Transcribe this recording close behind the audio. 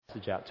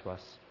Message out to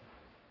us.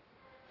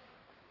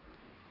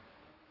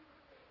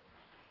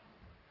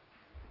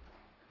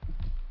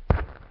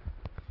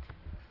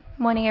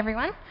 Morning,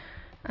 everyone.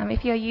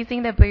 If you're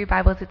using the blue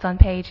Bibles, it's on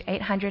page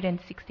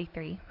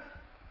 863.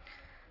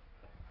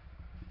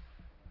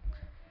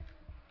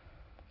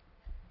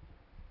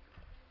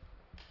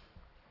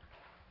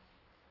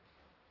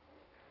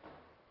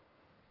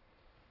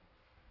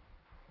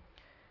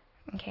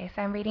 Okay,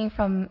 so I'm reading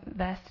from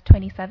verse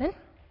 27.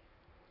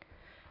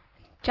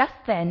 Just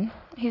then,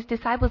 his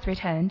disciples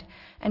returned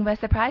and were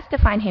surprised to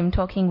find him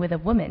talking with a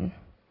woman.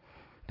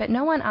 But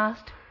no one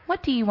asked,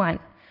 "What do you want?"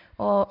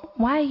 or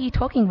 "Why are you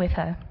talking with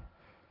her?"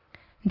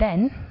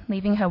 Then,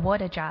 leaving her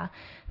water jar,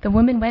 the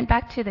woman went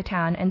back to the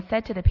town and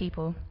said to the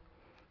people,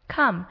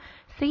 "Come,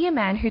 see a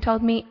man who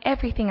told me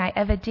everything I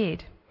ever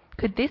did.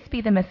 Could this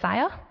be the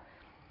Messiah?"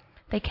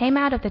 They came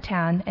out of the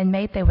town and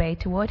made their way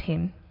toward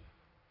him.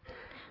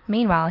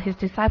 Meanwhile, his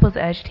disciples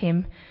urged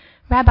him,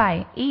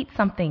 "Rabbi, eat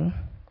something."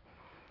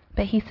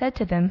 But he said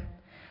to them,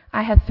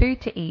 "I have food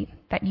to eat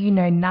that you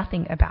know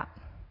nothing about."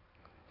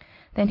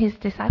 Then his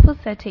disciples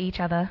said to each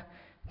other,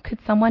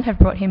 "Could someone have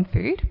brought him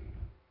food?"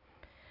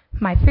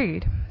 "My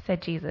food,"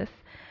 said Jesus,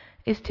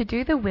 "is to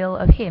do the will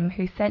of him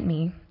who sent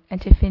me and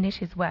to finish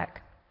his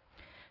work.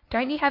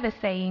 Don't you have a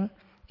saying,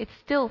 'It's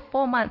still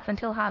 4 months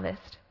until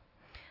harvest'?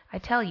 I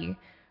tell you,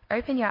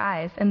 open your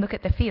eyes and look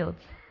at the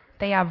fields.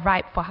 They are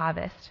ripe for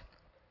harvest.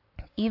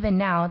 Even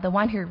now, the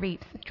one who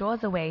reaps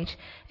draws a wage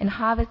and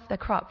harvests a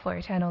crop for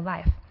eternal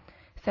life,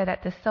 so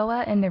that the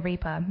sower and the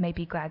reaper may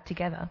be glad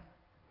together.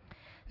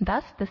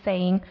 Thus the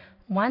saying,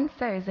 'One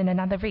sows and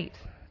another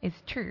reaps,'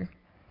 is true.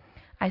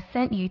 I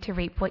sent you to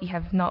reap what you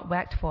have not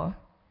worked for.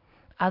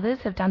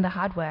 Others have done the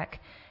hard work,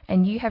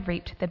 and you have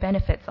reaped the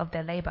benefits of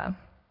their labor."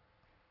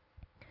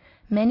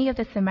 Many of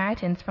the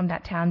Samaritans from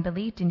that town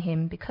believed in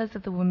him because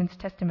of the woman's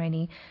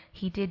testimony.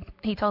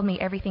 He told me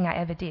everything I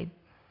ever did.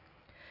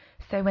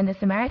 So when the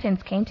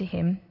Samaritans came to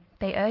him,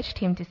 they urged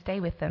him to stay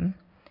with them,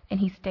 and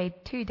he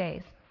stayed 2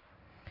 days.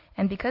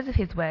 And because of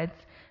his words,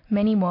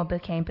 many more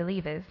became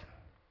believers.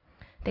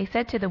 They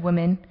said to the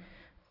woman,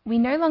 "We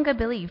no longer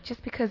believe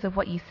just because of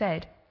what you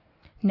said.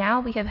 Now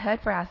we have heard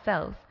for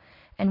ourselves,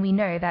 and we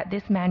know that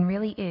this man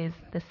really is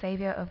the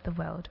Savior of the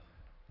world."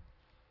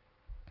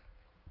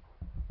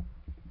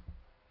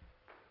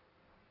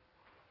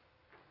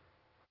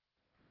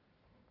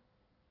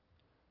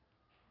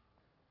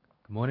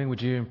 Good morning.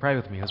 Would you pray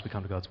with me as we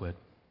come to God's Word?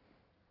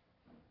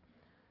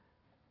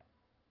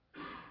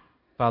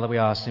 Father, we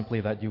ask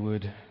simply that you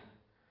would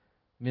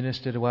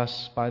minister to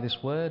us by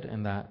this Word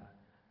and that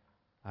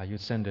you would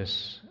send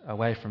us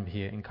away from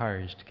here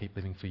encouraged to keep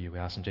living for you. We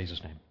ask in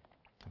Jesus' name.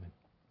 Amen.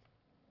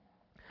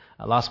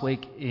 Last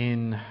week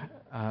in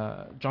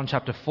John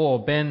chapter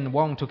 4, Ben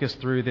Wong took us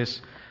through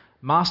this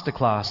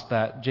masterclass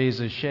that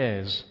Jesus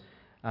shares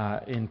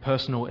in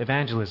personal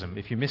evangelism.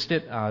 If you missed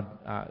it, I'd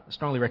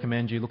strongly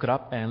recommend you look it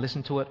up and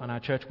listen to it on our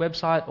church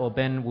website, or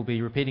Ben will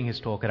be repeating his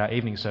talk at our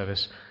evening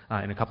service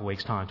in a couple of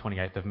weeks' time,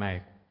 28th of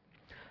May.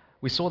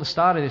 We saw the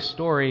start of this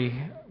story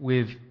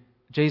with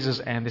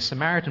Jesus and this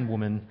Samaritan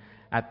woman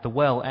at the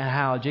well, and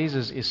how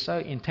Jesus is so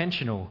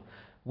intentional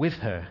with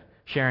her,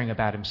 sharing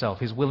about himself.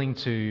 He's willing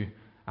to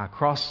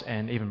cross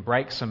and even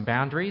break some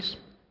boundaries.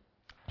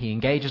 He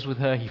engages with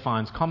her, he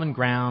finds common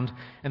ground,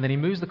 and then he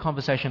moves the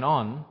conversation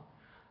on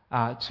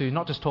to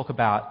not just talk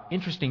about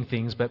interesting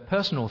things, but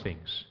personal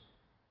things.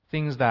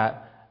 Things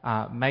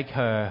that make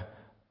her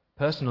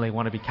personally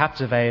want to be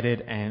captivated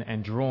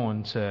and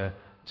drawn to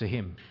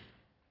him.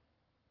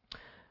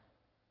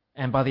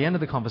 And by the end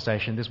of the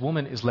conversation, this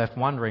woman is left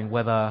wondering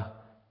whether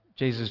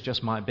Jesus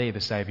just might be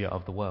the Saviour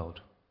of the world.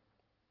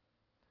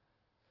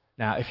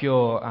 Now, if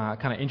you're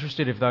kind of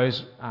interested, if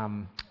those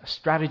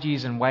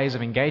strategies and ways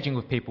of engaging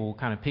with people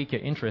kind of pique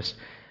your interest,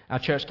 our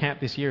church camp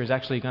this year is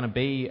actually going to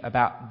be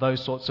about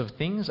those sorts of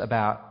things,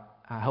 about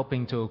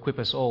helping to equip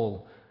us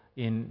all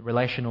in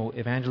relational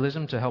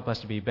evangelism, to help us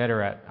to be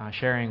better at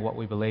sharing what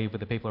we believe with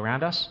the people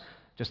around us,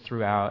 just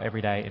through our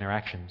everyday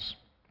interactions.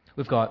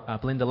 We've got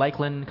Belinda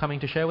Lakeland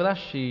coming to share with us.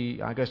 She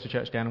goes to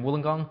church down in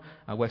Wollongong,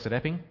 works at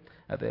Epping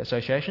at the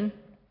association,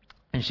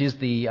 and she's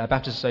the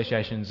Baptist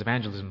Association's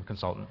evangelism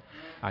consultant.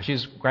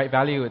 She's great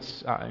value.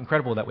 It's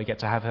incredible that we get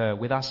to have her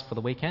with us for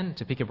the weekend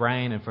to pick her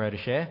brain and for her to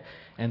share.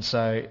 And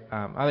so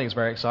I think it's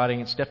very exciting.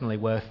 It's definitely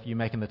worth you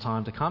making the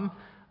time to come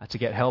to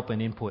get help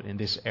and input in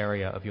this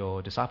area of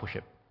your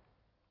discipleship.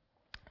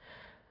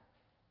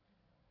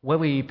 Where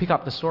we pick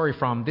up the story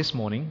from this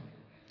morning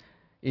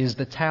is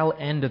the tail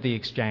end of the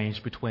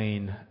exchange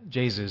between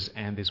Jesus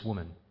and this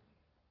woman.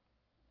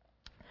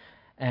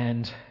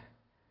 And,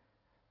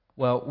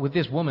 well, with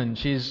this woman,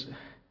 she's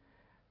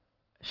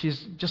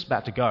just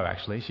about to go,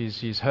 actually.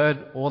 She's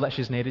heard all that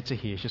she's needed to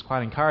hear. She's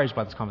quite encouraged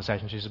by this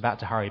conversation. She's about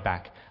to hurry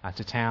back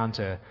to town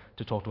to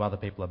talk to other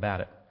people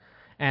about it.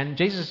 And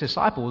Jesus'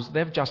 disciples,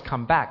 they've just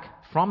come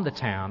back from the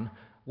town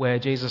where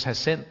Jesus has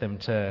sent them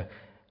to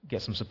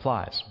get some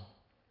supplies.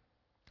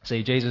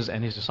 See, Jesus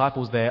and his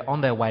disciples, they're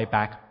on their way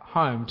back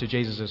home to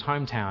Jesus'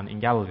 hometown in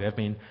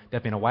Galilee.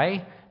 They've been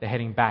away. They're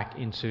heading back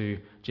into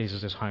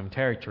Jesus' home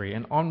territory.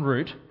 And en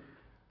route,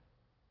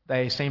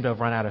 they seem to have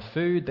run out of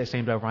food. They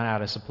seem to have run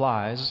out of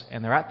supplies.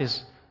 And they're at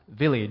this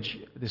village,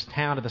 this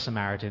town of the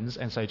Samaritans.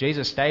 And so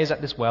Jesus stays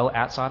at this well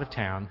outside of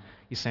town.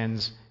 He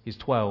sends his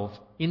 12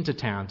 into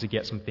town to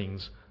get some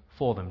things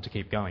for them to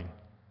keep going,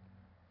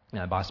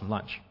 buy some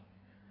lunch.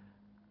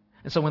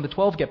 And so when the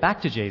 12 get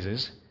back to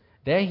Jesus,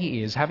 there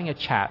he is having a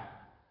chat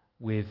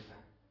with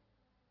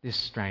this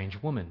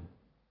strange woman,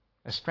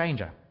 a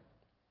stranger.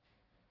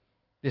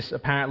 This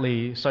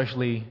apparently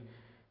socially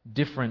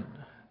different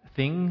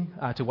thing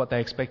to what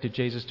they expected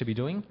Jesus to be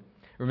doing.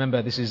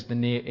 Remember, this is the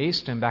Near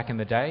East, and back in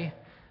the day,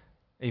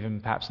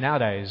 even perhaps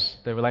nowadays,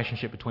 the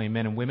relationship between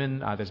men and women,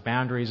 there's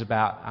boundaries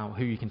about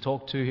who you can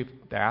talk to, if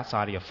they're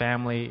outside of your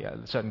family,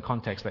 certain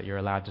contexts that you're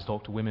allowed to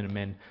talk to women and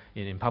men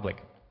in public.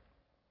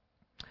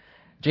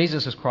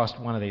 Jesus has crossed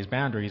one of these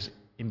boundaries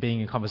in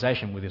being in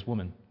conversation with this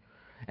woman.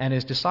 And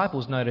his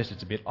disciples notice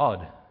it's a bit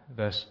odd.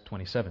 Verse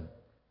 27.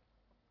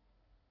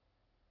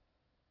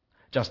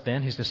 Just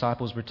then his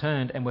disciples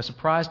returned and were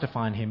surprised to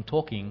find him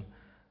talking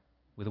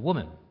with a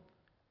woman.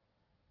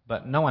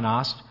 But no one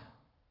asked,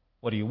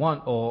 "What do you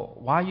want?" or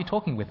 "Why are you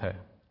talking with her?"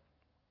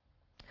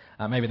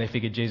 Maybe they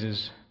figured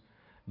Jesus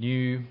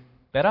knew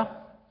better,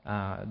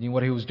 knew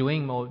what he was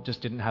doing, or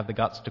just didn't have the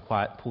guts to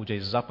quite pull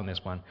Jesus up on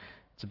this one.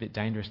 It's a bit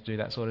dangerous to do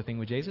that sort of thing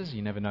with Jesus.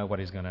 You never know what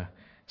he's going to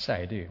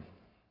say, do you?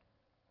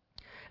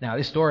 Now,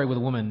 this story with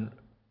a woman,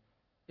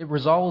 it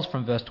resolves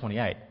from verse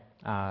 28.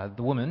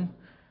 The woman,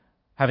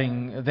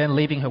 having then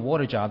leaving her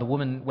water jar, the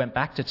woman went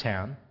back to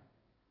town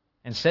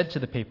and said to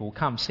the people,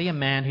 "Come, see a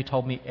man who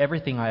told me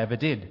everything I ever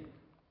did.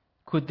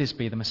 Could this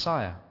be the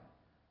Messiah?"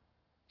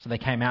 So they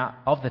came out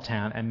of the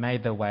town and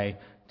made their way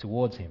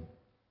towards him.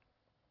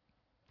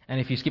 And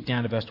if you skip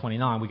down to verse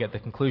 29, we get the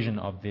conclusion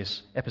of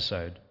this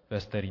episode,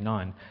 verse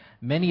 39.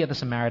 Many of the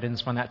Samaritans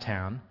from that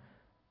town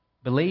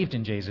believed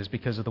in Jesus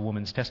because of the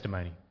woman's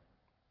testimony.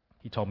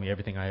 "He told me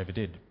everything I ever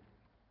did."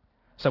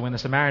 So when the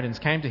Samaritans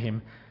came to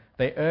him,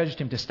 they urged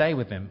him to stay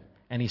with them,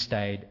 and he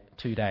stayed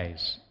 2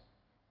 days.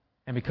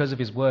 And because of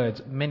his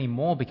words, many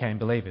more became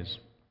believers.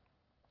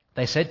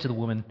 They said to the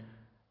woman,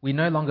 "We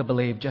no longer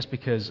believe just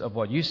because of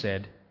what you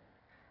said.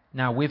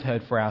 Now we've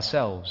heard for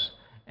ourselves,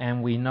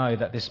 and we know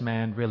that this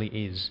man really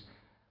is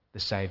the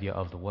Saviour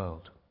of the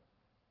world."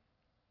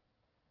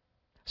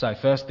 So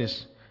first,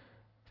 this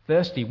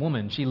thirsty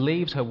woman, she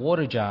leaves her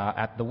water jar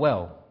at the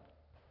well.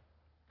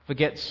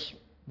 Forgets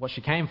what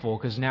she came for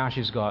because now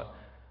she's got,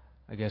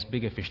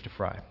 bigger fish to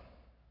fry.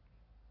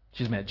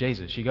 She's met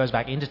Jesus. She goes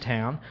back into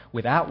town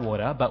without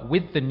water, but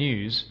with the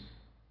news,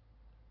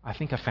 "I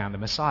think I found the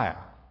Messiah,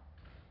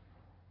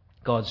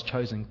 God's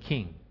chosen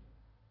king."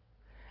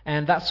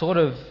 And that sort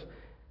of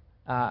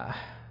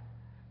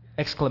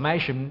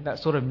exclamation, that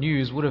sort of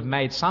news would have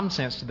made some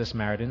sense to the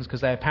Samaritans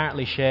because they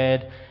apparently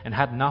shared and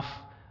had enough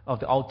of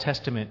the Old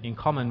Testament in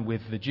common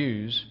with the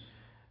Jews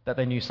that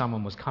they knew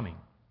someone was coming.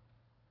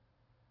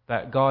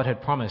 That God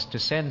had promised to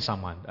send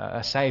someone,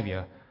 a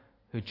Saviour,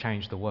 who'd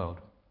change the world.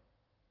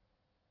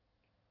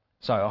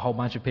 So a whole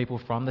bunch of people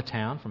from the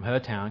town, from her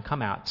town,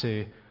 come out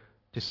to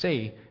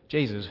see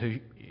Jesus, who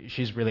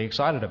she's really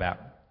excited about,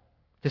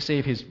 to see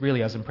if he's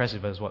really as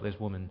impressive as what this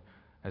woman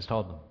has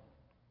told them.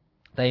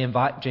 They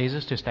invite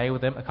Jesus to stay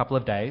with them a couple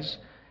of days,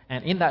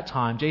 and in that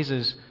time,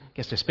 Jesus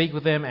gets to speak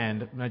with them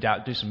and no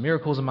doubt do some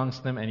miracles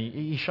amongst them, and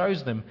he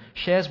shows them,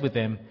 shares with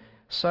them,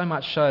 so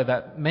much so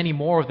that many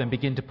more of them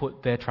begin to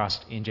put their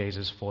trust in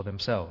Jesus for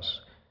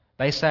themselves.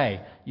 They say,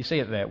 you see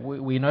it there,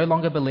 we no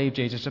longer believe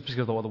Jesus just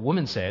because of what the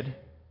woman said.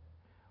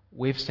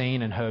 We've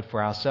seen and heard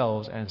for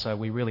ourselves, and so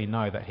we really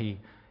know that he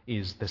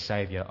is the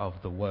Saviour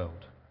of the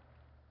world.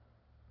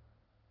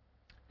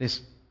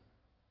 This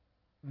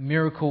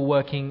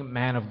miracle-working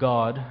man of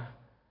God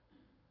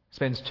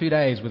spends 2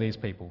 days with these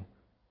people,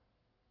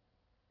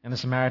 and the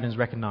Samaritans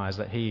recognize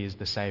that he is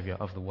the Saviour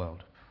of the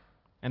world.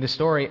 And this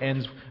story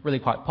ends really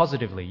quite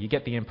positively. You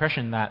get the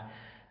impression that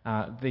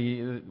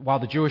while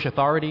the Jewish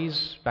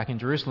authorities back in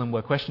Jerusalem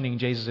were questioning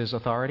Jesus'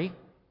 authority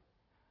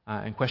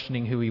and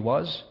questioning who he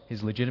was,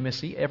 his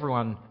legitimacy,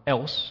 everyone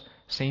else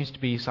seems to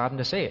be starting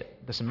to see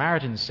it. The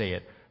Samaritans see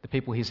it. The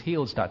people he's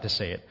healed start to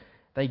see it.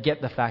 They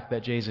get the fact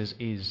that Jesus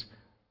is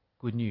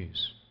good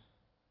news,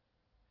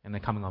 and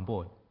they're coming on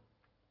board.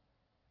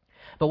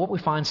 But what we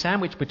find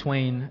sandwiched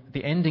between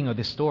the ending of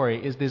this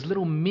story is this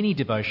little mini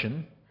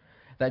devotion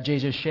that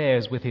Jesus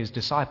shares with his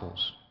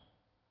disciples.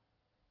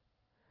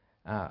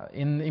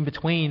 In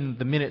between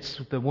the minutes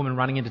of the woman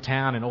running into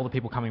town and all the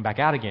people coming back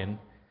out again,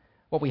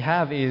 what we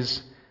have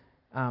is,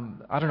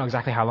 I don't know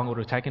exactly how long it would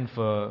have taken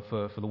for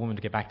the woman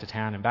to get back to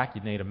town and back.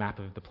 You'd need a map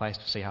of the place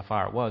to see how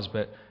far it was.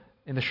 But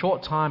in the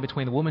short time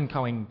between the woman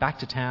going back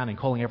to town and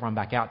calling everyone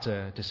back out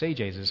to see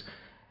Jesus,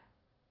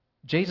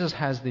 Jesus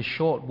has this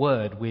short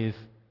word with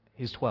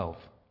his 12.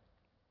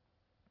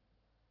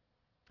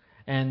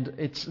 And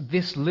it's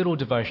this little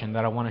devotion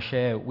that I want to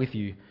share with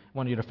you, I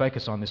want you to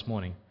focus on this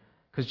morning,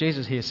 because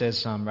Jesus here says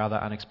some rather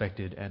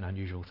unexpected and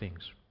unusual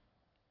things.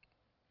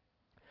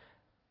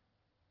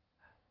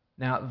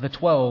 Now, the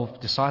 12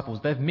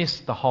 disciples, they've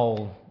missed the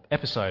whole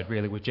episode,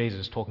 really, with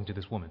Jesus talking to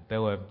this woman. They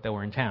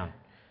were in town.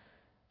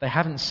 They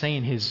haven't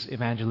seen his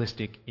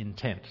evangelistic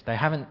intent. They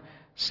haven't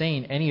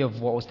seen any of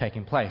what was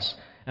taking place.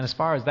 And as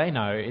far as they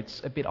know,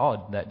 it's a bit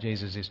odd that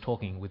Jesus is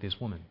talking with this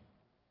woman.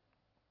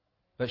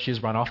 But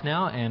she's run off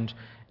now, and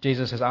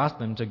Jesus has asked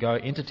them to go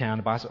into town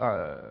to buy...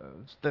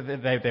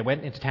 They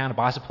went into town to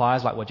buy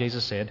supplies, like what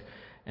Jesus said,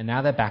 and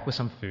now they're back with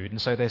some food.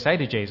 And so they say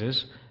to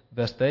Jesus,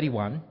 verse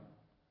 31,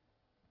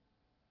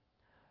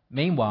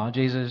 meanwhile,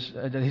 his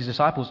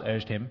disciples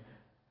urged him,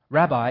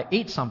 "Rabbi,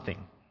 eat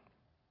something."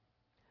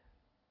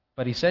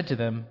 But he said to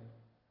them,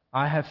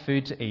 "I have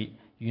food to eat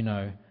you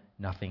know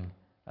nothing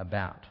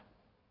about."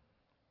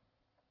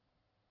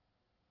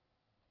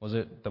 Was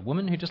it the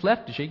woman who just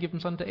left? Did she give them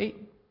something to eat?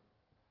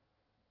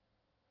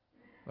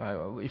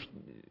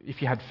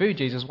 If you had food,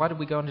 Jesus, why did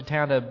we go into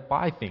town to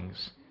buy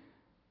things?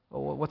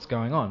 Or what's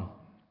going on?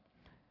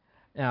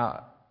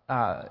 Now,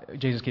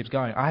 Jesus keeps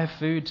going. "I have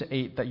food to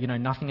eat that you know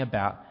nothing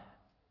about."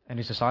 And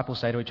his disciples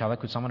say to each other,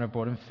 "Could someone have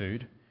brought him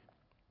food?"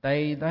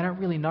 They don't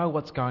really know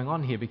what's going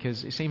on here,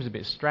 because it seems a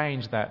bit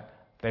strange that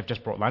they've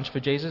just brought lunch for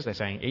Jesus. They're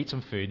saying, "Eat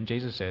some food." And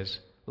Jesus says,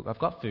 "Look, I've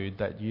got food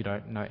that you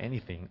don't know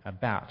anything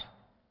about."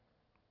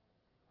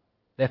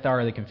 They're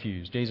thoroughly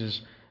confused.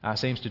 Jesus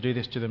seems to do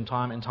this to them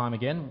time and time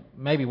again,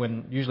 maybe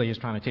when usually he's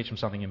trying to teach them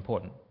something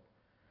important.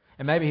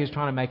 And maybe he's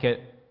trying to make it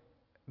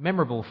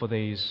memorable for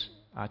these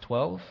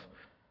 12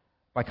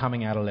 by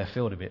coming out of left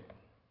field a bit.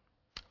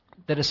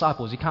 The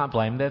disciples, you can't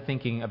blame them. They're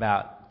thinking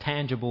about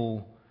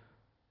tangible,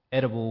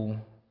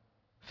 edible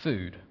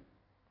food,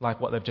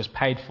 like what they've just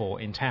paid for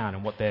in town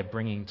and what they're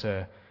bringing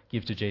to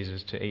give to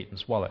Jesus to eat and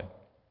swallow.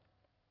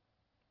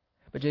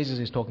 But Jesus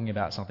is talking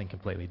about something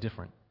completely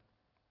different.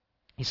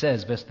 He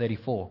says, verse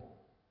 34,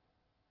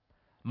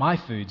 "My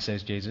food,"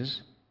 says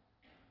Jesus,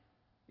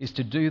 "is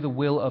to do the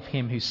will of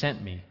him who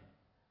sent me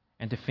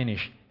and to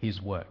finish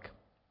his work."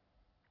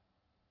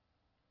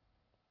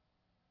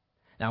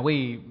 Now,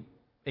 we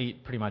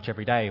eat pretty much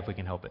every day if we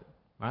can help it,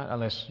 right?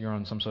 Unless you're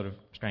on some sort of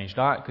strange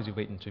diet because you've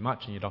eaten too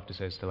much and your doctor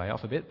says to lay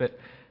off a bit. But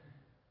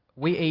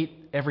we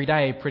eat every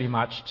day pretty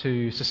much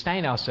to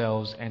sustain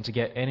ourselves and to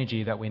get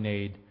energy that we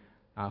need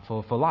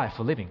for life,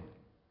 for living.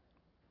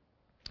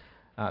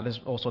 There's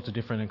all sorts of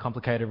different and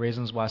complicated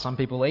reasons why some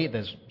people eat.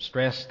 There's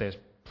stress, there's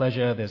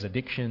pleasure, there's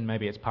addiction,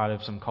 maybe it's part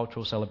of some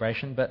cultural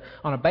celebration. But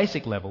on a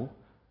basic level,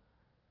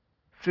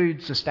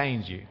 food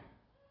sustains you,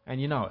 and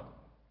you know it.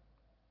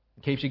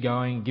 It keeps you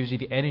going, gives you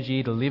the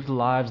energy to live the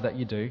lives that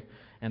you do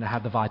and to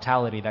have the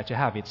vitality that you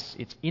have.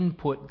 It's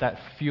input that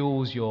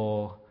fuels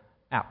your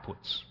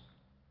outputs.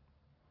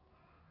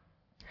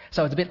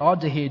 So it's a bit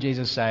odd to hear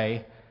Jesus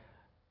say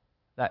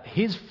that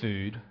his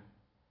food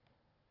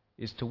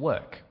is to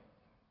work,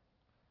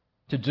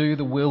 to do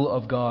the will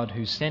of God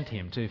who sent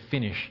him, to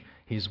finish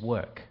his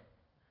work.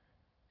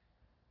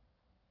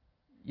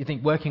 You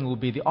think working will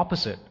be the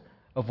opposite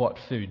of what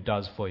food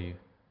does for you.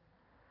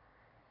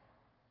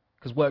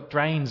 Because work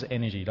drains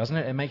energy, doesn't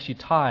it? It makes you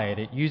tired.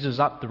 It uses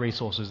up the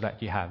resources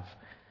that you have.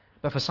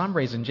 But for some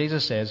reason,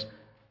 Jesus says,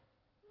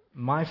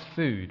 my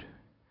food,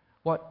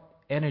 what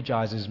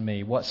energizes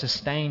me, what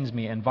sustains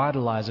me and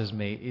vitalizes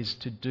me is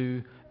to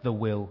do the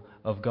will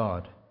of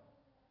God,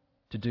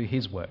 to do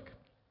his work.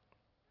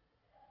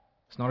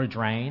 It's not a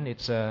drain,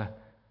 it's a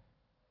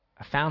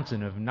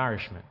fountain of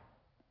nourishment.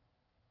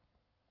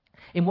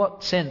 In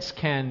what sense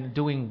can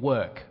doing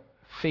work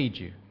feed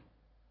you?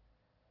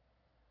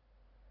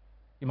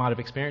 You might have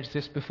experienced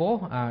this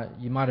before.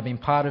 You might have been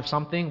part of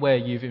something where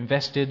you've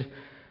invested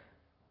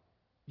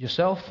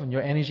yourself and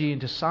your energy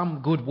into some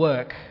good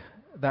work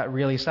that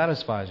really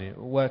satisfies you.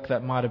 Work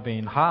that might have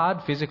been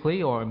hard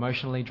physically or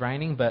emotionally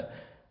draining, but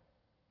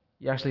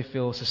you actually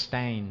feel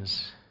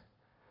sustains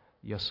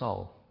your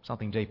soul,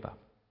 something deeper.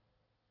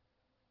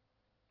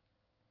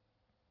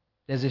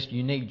 There's this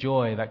unique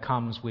joy that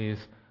comes with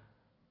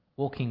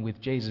walking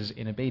with Jesus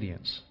in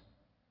obedience.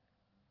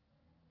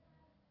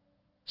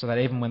 So that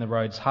even when the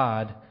road's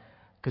hard,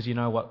 because you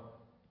know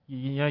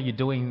you're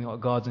doing what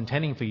God's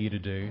intending for you to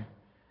do,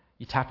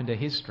 you tap into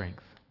his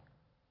strength,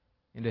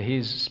 into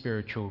his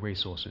spiritual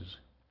resources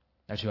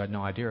that you had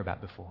no idea about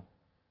before.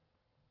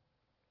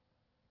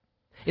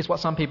 It's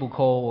what some people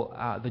call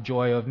the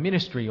joy of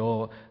ministry,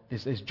 or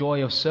this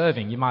joy of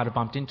serving. You might have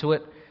bumped into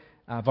it,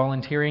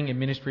 volunteering in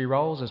ministry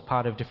roles as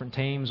part of different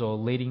teams or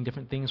leading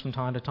different things from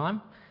time to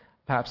time.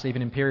 Perhaps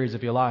even in periods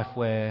of your life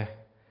where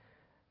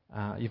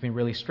you've been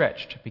really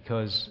stretched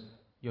because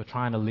you're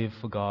trying to live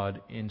for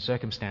God in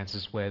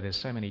circumstances where there's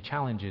so many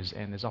challenges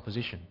and there's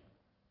opposition.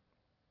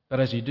 But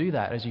as you do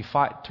that, as you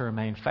fight to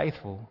remain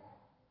faithful,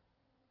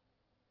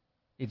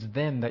 it's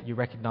then that you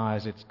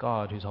recognize it's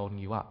God who's holding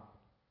you up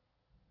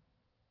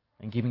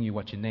and giving you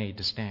what you need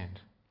to stand.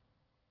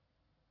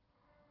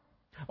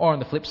 Or on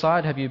the flip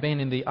side, have you been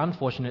in the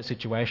unfortunate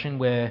situation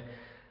where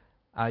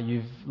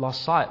you've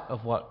lost sight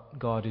of what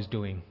God is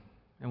doing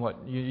and what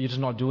you're just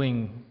not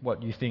doing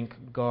what you think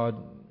God...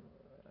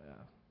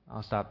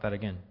 I'll start that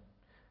again.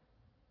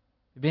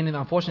 You've been in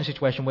an unfortunate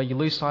situation where you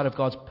lose sight of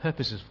God's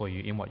purposes for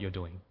you in what you're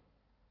doing.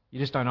 You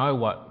just don't know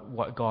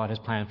what God has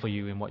planned for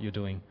you and what you're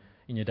doing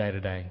in your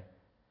day-to-day.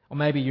 Or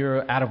maybe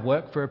you're out of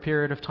work for a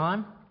period of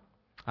time,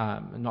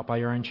 not by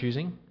your own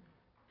choosing.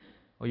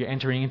 Or you're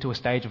entering into a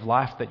stage of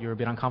life that you're a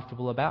bit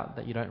uncomfortable about,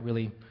 that you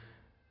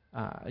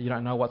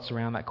don't know what's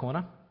around that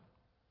corner.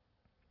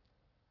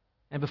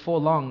 And before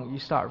long, you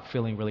start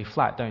feeling really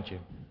flat, don't you?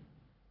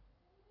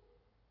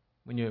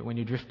 When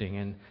you're drifting,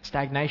 and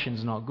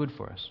stagnation's not good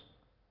for us.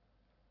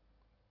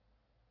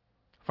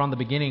 From the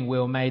beginning, we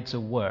were made to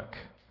work,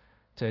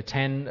 to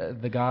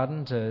tend the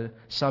garden, to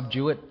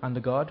subdue it under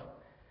God.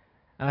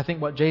 And I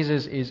think what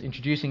Jesus is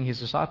introducing his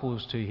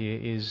disciples to here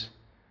is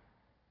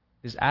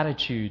this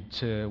attitude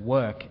to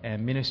work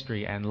and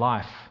ministry and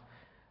life,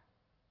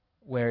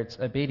 where it's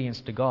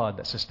obedience to God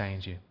that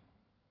sustains you.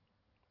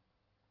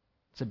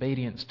 It's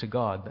obedience to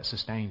God that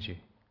sustains you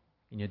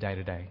in your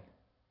day-to-day.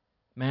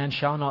 Man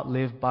shall not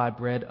live by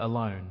bread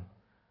alone,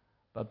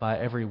 but by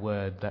every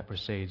word that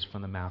proceeds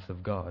from the mouth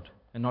of God.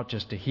 And not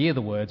just to hear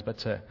the words, but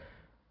to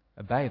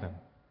obey them,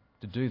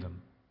 to do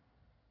them.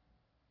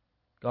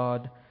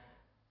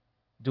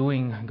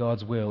 Doing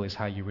God's will is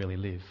how you really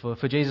live.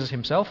 For Jesus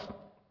himself,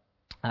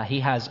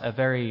 he has a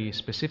very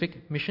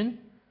specific mission,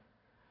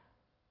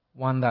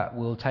 one that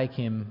will take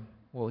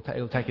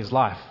it'll take his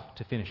life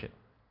to finish it.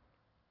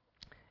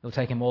 It'll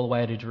take him all the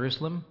way to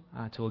Jerusalem,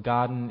 to a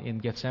garden in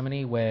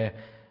Gethsemane, where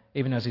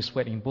even as he's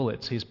sweating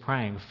bullets, he's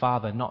praying,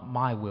 "Father, not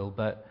my will,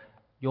 but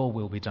your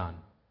will be done."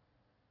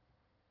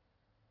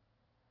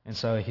 And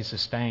so he's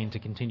sustained to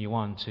continue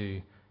on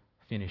to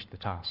finish the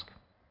task.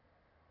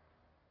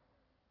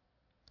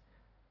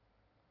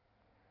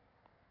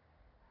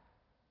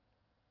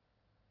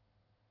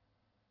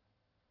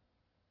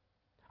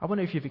 I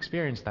wonder if you've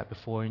experienced that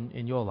before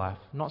in your life.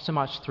 Not so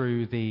much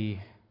through the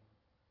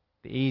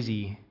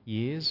easy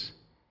years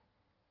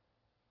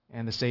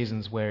and the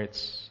seasons where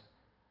it's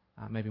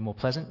maybe more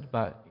pleasant,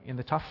 but in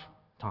the tough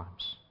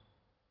times,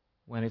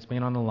 when it's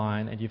been on the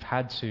line and you've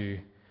had to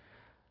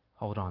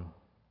hold on,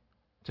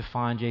 to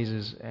find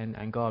Jesus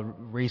and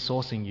God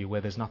resourcing you where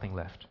there's nothing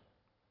left.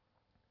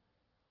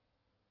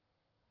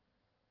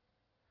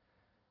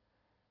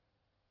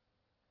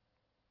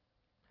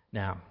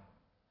 Now,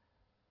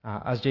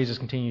 as Jesus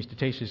continues to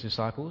teach his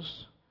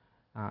disciples,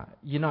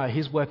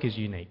 his work is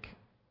unique.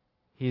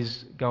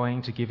 His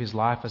going to give his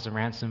life as a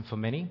ransom for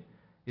many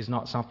is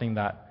not something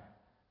that,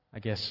 I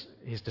guess,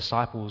 his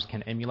disciples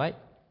can emulate.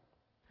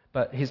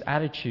 But his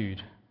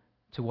attitude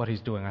to what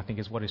he's doing, I think,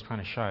 is what he's trying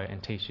to show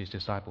and teach his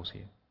disciples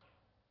here.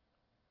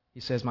 He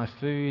says, "My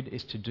food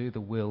is to do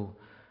the will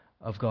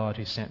of God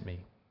who sent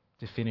me,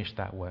 to finish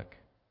that work."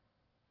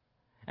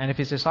 And if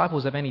his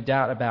disciples have any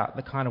doubt about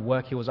the kind of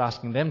work he was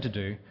asking them to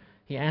do,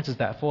 he answers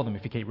that for them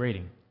if you keep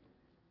reading.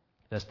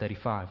 Verse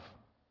 35.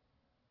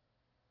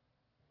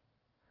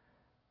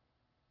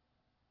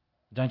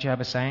 "Don't you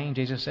have a saying,"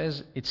 Jesus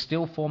says, "it's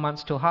still 4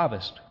 months till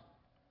harvest.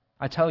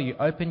 I tell you,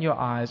 open your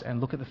eyes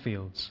and look at the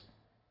fields.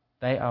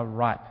 They are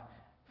ripe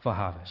for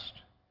harvest."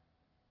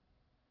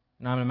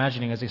 Now I'm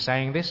imagining as he's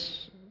saying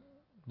this,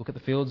 look at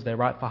the fields, they're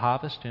ripe for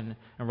harvest, and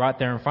right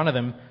there in front of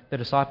them, the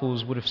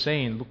disciples would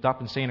have looked up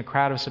and seen a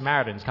crowd of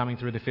Samaritans coming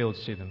through the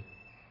fields to them.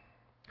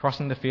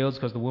 Crossing the fields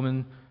because the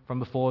woman from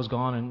before has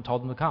gone and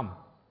told them to come.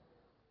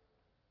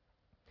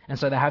 And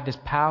so they have this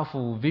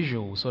powerful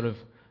visual sort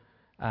of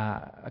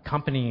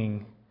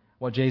accompanying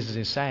what Jesus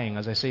is saying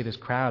as they see this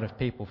crowd of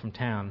people from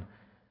town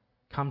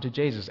come to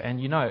Jesus. And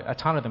a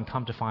ton of them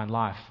come to find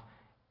life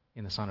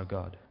in the Son of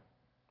God.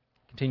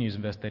 Continues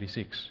in verse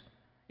 36.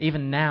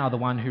 "Even now the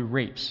one who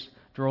reaps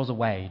draws a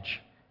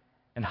wage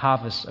and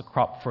harvests a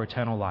crop for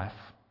eternal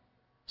life,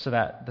 so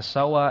that the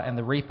sower and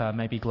the reaper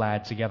may be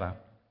glad together.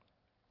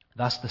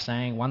 Thus the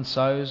saying, one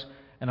sows,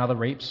 another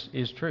reaps,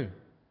 is true.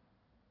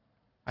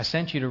 I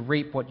sent you to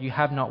reap what you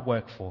have not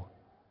worked for.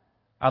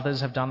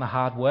 Others have done the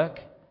hard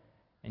work,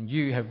 and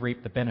you have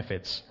reaped the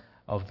benefits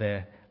of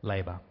their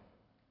labour."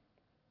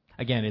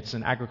 Again, it's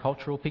an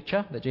agricultural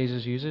picture that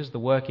Jesus uses. The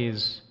work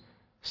is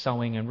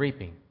sowing and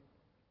reaping.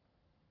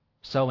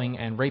 Sowing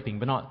and reaping,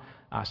 but not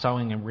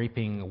sowing and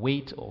reaping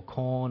wheat or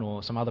corn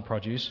or some other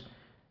produce.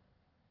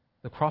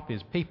 The crop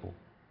is people.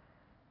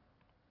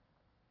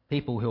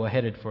 People who are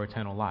headed for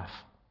eternal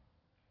life.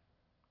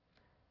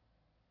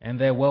 And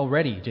they're well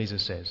ready,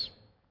 Jesus says.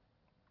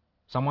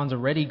 Someone's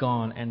already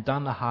gone and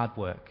done the hard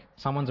work.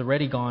 Someone's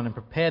already gone and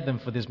prepared them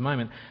for this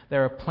moment.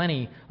 There are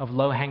plenty of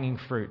low-hanging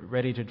fruit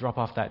ready to drop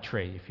off that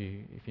tree, if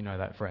you know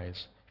that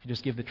phrase. If you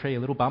just give the tree a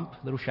little bump,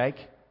 a little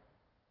shake,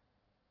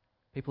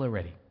 people are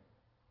ready.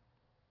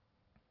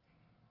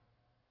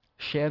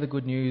 Share the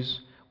good news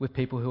with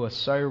people who are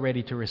so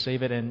ready to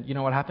receive it, and you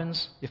know what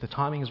happens? If the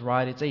timing is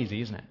right, it's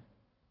easy, isn't it?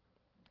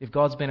 If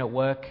God's been at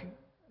work,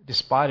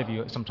 despite of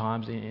you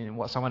sometimes, in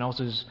someone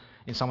else's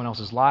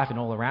life and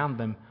all around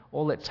them,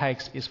 all it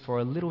takes is for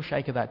a little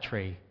shake of that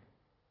tree,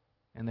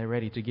 and they're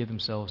ready to give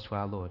themselves to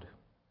our Lord.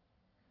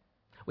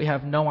 We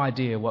have no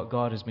idea what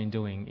God has been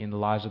doing in the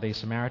lives of these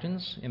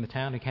Samaritans in the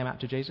town who came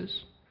out to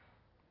Jesus.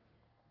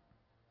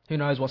 Who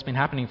knows what's been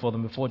happening for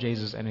them before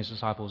Jesus and his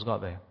disciples got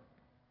there?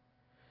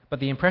 But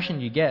the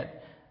impression you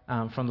get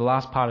from the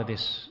last part of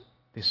this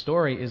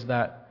story is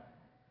that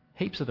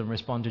heaps of them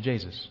respond to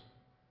Jesus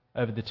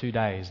over the 2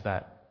 days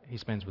that he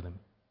spends with them.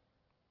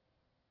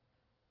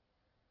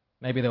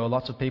 Maybe there were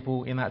lots of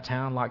people in that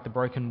town, like the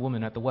broken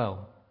woman at the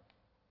well,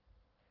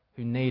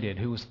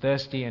 who was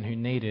thirsty and who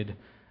needed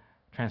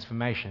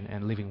transformation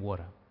and living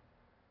water.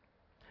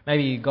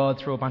 Maybe God,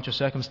 through a bunch of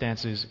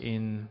circumstances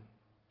in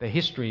their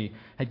history,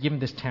 had given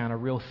this town a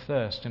real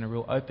thirst and a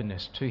real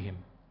openness to him.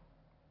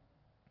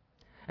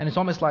 And it's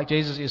almost like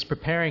Jesus is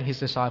preparing his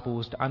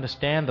disciples to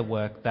understand the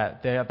work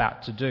that they're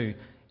about to do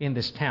in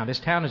this town. This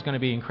town is going to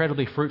be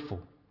incredibly fruitful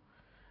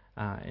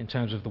in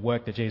terms of the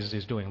work that Jesus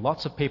is doing.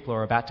 Lots of people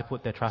are about to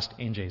put their trust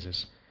in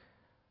Jesus.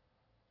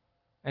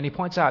 And he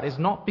points out it's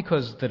not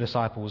because the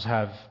disciples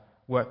have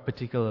worked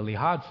particularly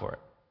hard for it,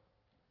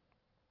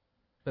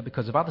 but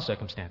because of other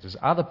circumstances.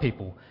 Other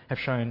people have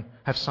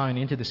sown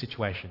into the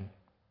situation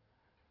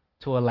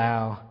to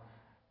allow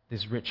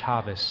this rich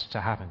harvest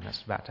to happen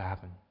that's about to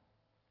happen.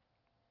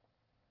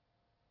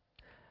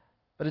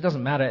 But it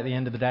doesn't matter at the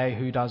end of the day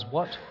who does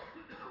what.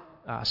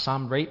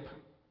 Some reap,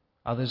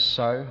 others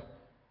sow,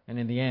 and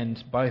in the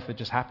end, both are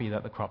just happy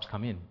that the crops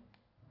come in.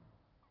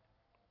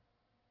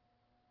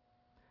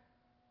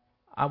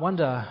 I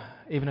wonder,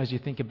 even as you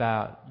think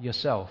about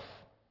yourself,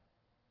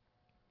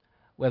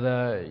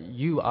 whether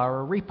you are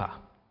a reaper,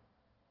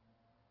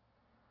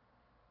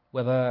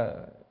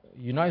 whether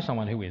you know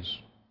someone who is,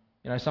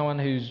 someone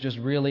who's just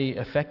really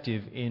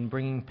effective in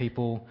bringing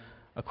people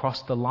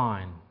across the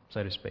line,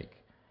 so to speak,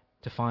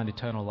 to find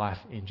eternal life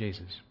in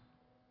Jesus.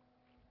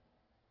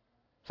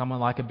 Someone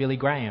like a Billy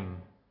Graham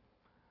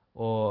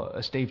or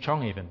a Steve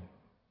Chong even,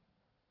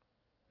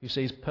 who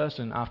sees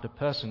person after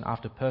person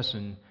after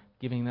person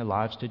giving their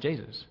lives to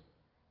Jesus.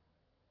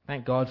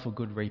 Thank God for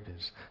good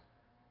reapers.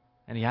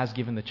 And he has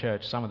given the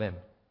church some of them.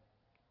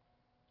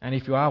 And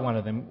if you are one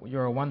of them,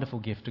 you're a wonderful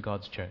gift to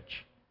God's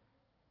church.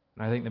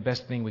 And I think the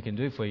best thing we can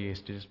do for you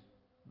is to just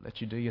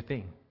let you do your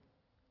thing.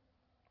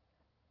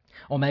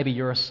 Or maybe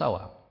you're a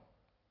sower.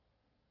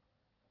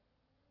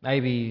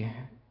 Maybe,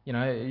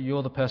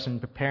 you're the person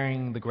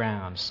preparing the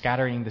ground,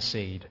 scattering the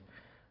seed,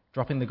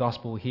 dropping the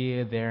gospel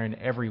here, there, and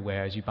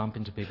everywhere as you bump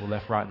into people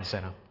left, right, and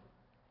centre.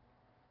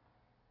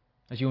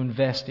 As you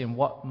invest in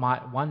what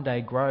might one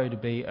day grow to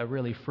be a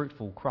really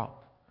fruitful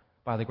crop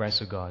by the grace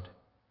of God,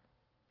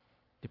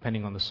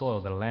 depending on the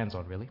soil that it lands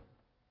on, really.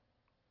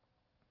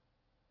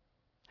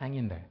 Hang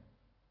in there.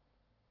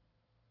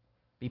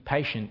 Be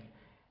patient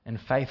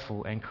and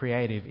faithful and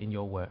creative in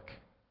your work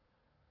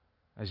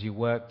as you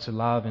work to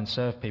love and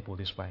serve people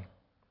this way.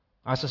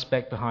 I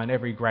suspect behind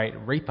every great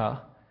reaper,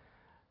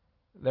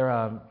 there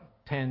are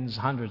tens,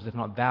 hundreds, if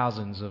not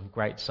thousands of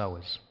great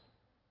sowers,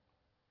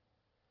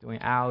 doing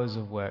hours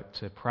of work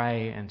to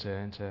pray and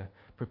to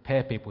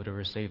prepare people to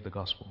receive the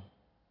gospel.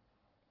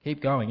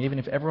 Keep going. Even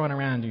if everyone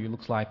around you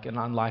looks like an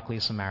unlikely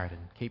Samaritan,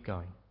 keep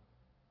going.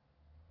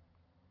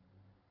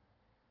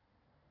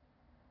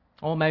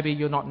 Or maybe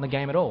you're not in the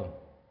game at all.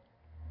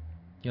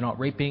 You're not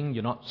reaping,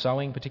 you're not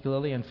sowing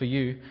particularly, and for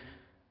you,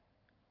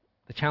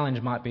 the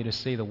challenge might be to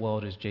see the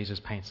world as Jesus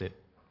paints it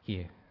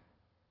here.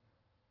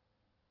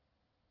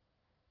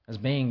 As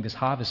being this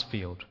harvest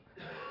field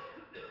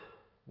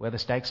where the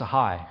stakes are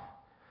high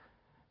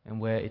and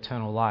where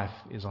eternal life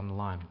is on the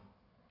line.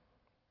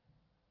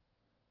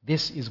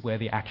 This is where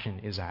the action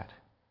is at.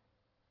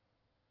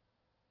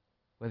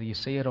 Whether you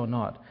see it or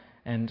not,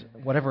 and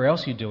whatever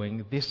else you're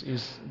doing, this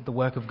is the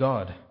work of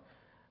God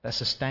that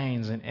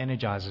sustains and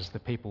energizes the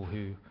people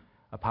who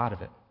are part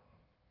of it.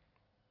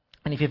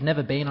 And if you've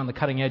never been on the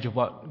cutting edge of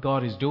what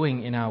God is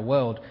doing in our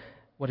world,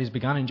 what He's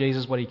begun in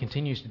Jesus, what He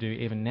continues to do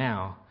even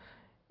now,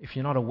 if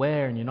you're not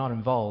aware and you're not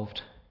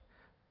involved,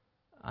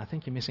 I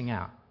think you're missing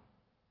out.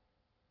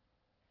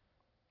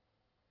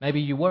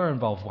 Maybe you were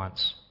involved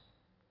once,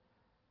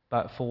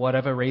 but for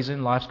whatever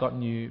reason, life's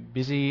gotten you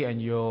busy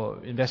and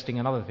you're investing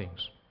in other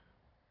things.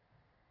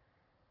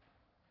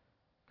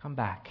 Come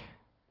back.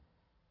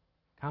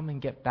 Come and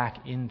get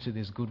back into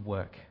this good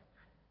work.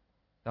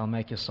 They'll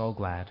make your soul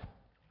glad.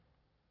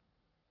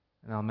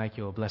 And they'll make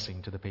you a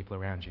blessing to the people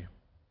around you.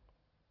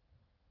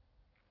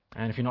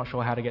 And if you're not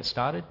sure how to get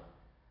started,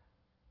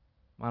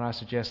 might I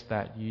suggest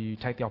that you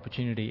take the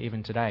opportunity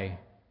even today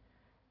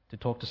to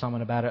talk to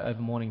someone about it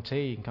over morning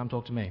tea. You can come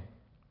talk to me.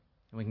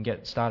 And we can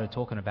get started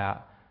talking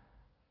about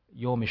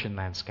your mission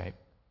landscape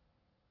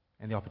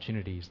and the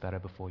opportunities that are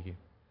before you.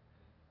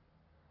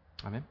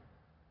 Amen?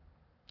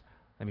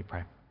 Let me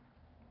pray.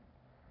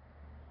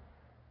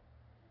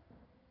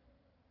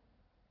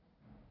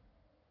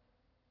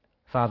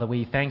 Father,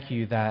 we thank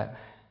you that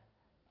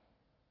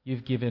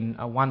you've given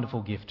a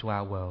wonderful gift to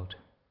our world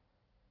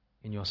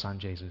in your Son,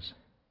 Jesus.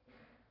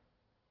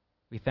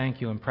 We thank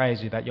you and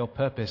praise you that your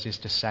purpose is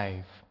to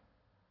save.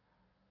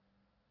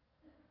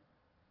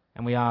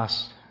 And we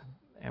ask,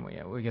 and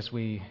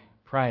we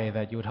pray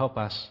that you would help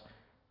us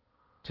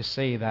to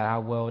see that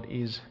our world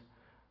is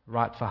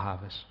ripe for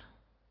harvest,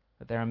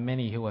 that there are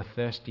many who are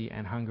thirsty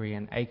and hungry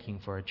and aching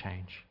for a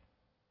change.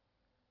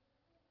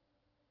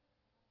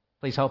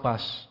 Please help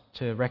us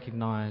to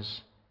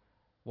recognize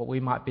what we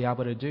might be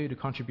able to do to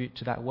contribute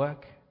to that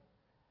work.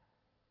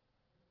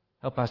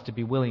 Help us to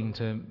be willing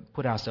to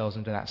put ourselves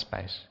into that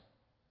space.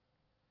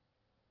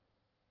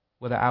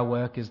 Whether our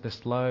work is the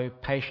slow,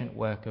 patient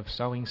work of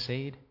sowing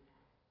seed,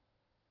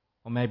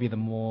 or maybe the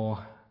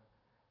more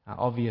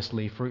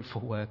obviously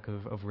fruitful work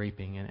of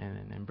reaping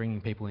and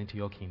bringing people into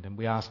your kingdom.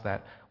 We ask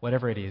that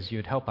whatever it is,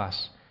 you'd help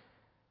us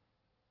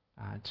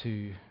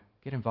to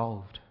get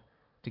involved,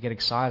 to get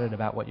excited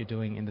about what you're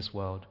doing in this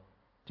world,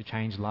 to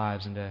change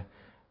lives and to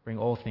bring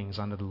all things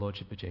under the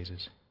lordship of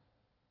Jesus.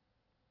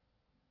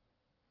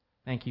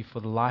 Thank you for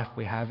the life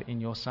we have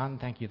in your Son.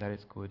 Thank you that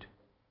it's good.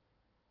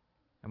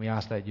 And we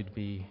ask that you'd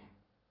be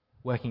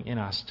working in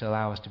us to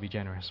allow us to be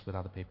generous with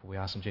other people. We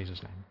ask in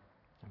Jesus' name.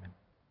 Amen.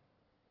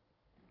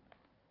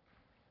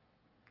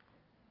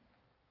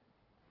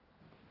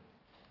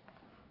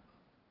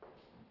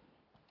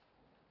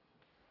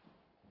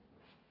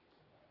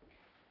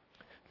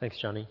 Thanks,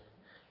 Johnny.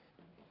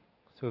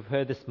 So we've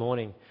heard this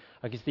morning,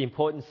 I guess, the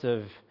importance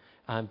of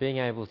being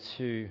able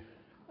to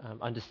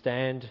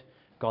understand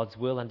God's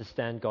will,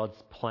 understand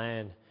God's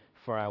plan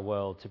for our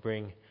world, to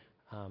bring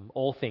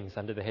all things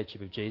under the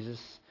headship of Jesus,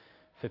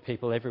 for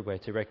people everywhere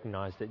to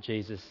recognise that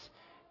Jesus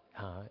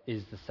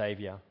is the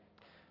Saviour.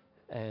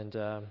 And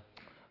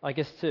I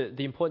guess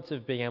the importance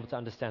of being able to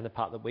understand the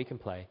part that we can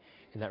play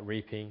in that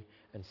reaping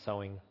and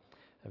sowing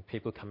and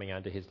people coming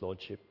under His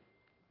Lordship.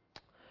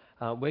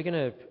 We're going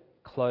to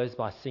close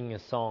by singing a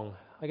song,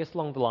 I guess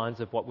along the lines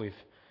of what we've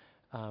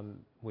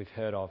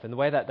heard of. And the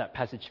way that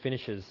passage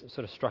finishes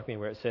sort of struck me,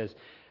 where it says,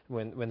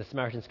 when the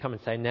Samaritans come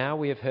and say, "Now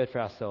we have heard for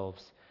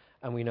ourselves,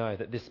 and we know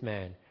that this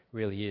man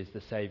really is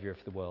the Saviour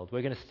of the world."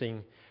 We're going to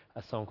sing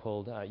a song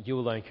called "You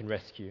Alone Can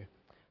Rescue,"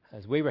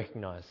 as we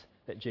recognise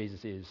that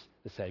Jesus is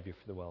the Saviour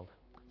for the world.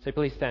 So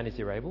please stand as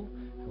you're able,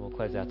 and we'll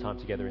close our time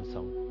together in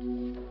song.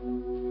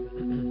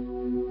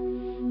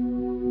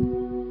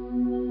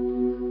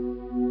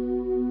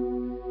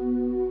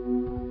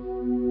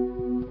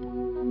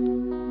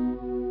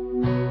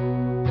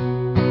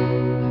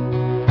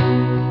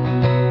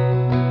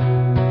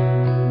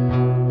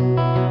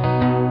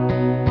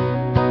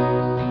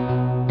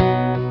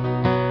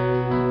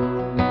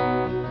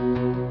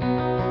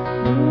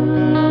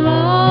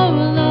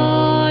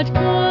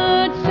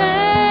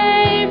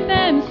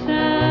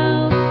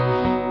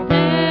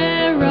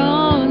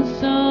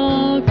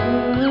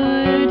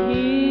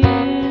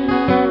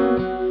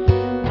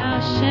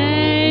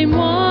 Shame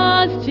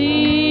was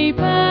deep.